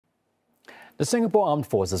The Singapore Armed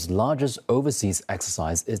Forces' largest overseas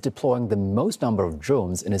exercise is deploying the most number of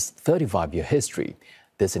drones in its 35-year history.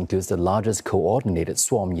 This includes the largest coordinated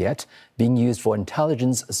swarm yet, being used for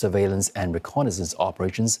intelligence, surveillance and reconnaissance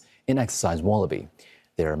operations in Exercise Wallaby.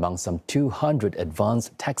 They are among some 200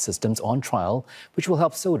 advanced tech systems on trial, which will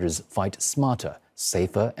help soldiers fight smarter,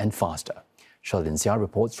 safer and faster. Sherlyn Seah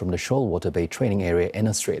reports from the Shoalwater Bay Training Area in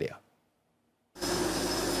Australia.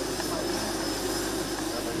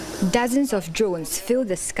 Dozens of drones fill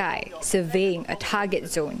the sky, surveying a target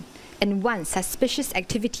zone. And once suspicious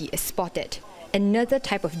activity is spotted, another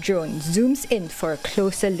type of drone zooms in for a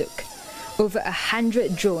closer look. Over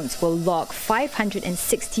 100 drones will log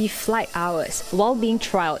 560 flight hours while being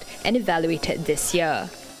trialled and evaluated this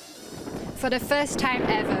year. For the first time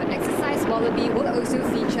ever, Exercise Wallaby will also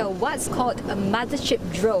feature what's called a mothership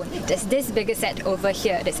drone. There's this bigger set over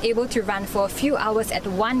here that's able to run for a few hours at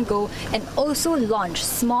one go and also launch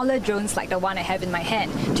smaller drones like the one I have in my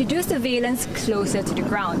hand to do surveillance closer to the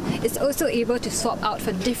ground. It's also able to swap out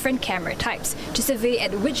for different camera types to survey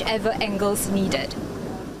at whichever angles needed.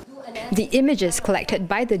 The images collected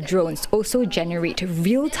by the drones also generate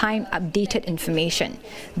real-time updated information.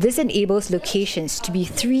 This enables locations to be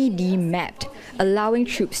 3D mapped, allowing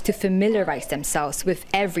troops to familiarize themselves with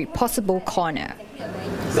every possible corner.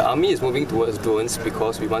 The Army is moving towards drones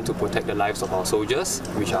because we want to protect the lives of our soldiers,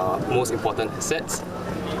 which are our most important assets.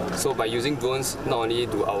 So by using drones, not only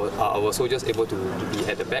are our soldiers able to be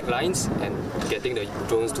at the back lines and getting the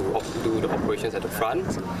drones to do the operations at the front,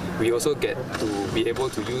 we also get to be able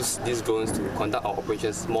to use these drones to conduct our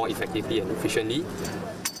operations more effectively and efficiently.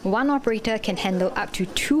 One operator can handle up to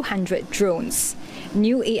 200 drones.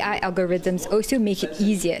 New AI algorithms also make it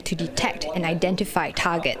easier to detect and identify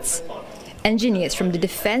targets. Engineers from the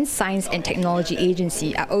Defence Science and Technology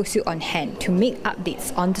Agency are also on hand to make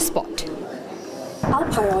updates on the spot. Our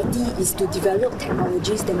priority is to develop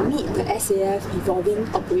technologies that meet the SAF evolving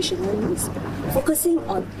operational needs, focusing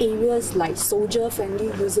on areas like soldier-friendly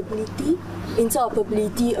usability,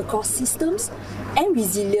 interoperability across systems, and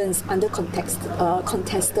resilience under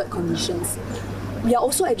contested conditions. We are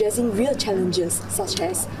also addressing real challenges such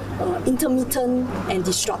as intermittent and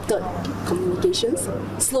disrupted communications,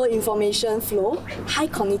 slow information flow, high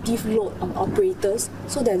cognitive load on operators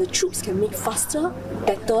so that the troops can make faster,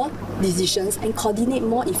 better decisions and coordinate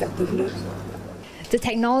more effectively. The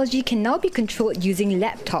technology can now be controlled using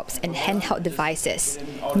laptops and handheld devices.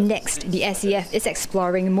 Next, the SAF is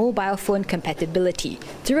exploring mobile phone compatibility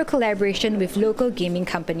through a collaboration with local gaming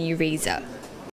company Razer.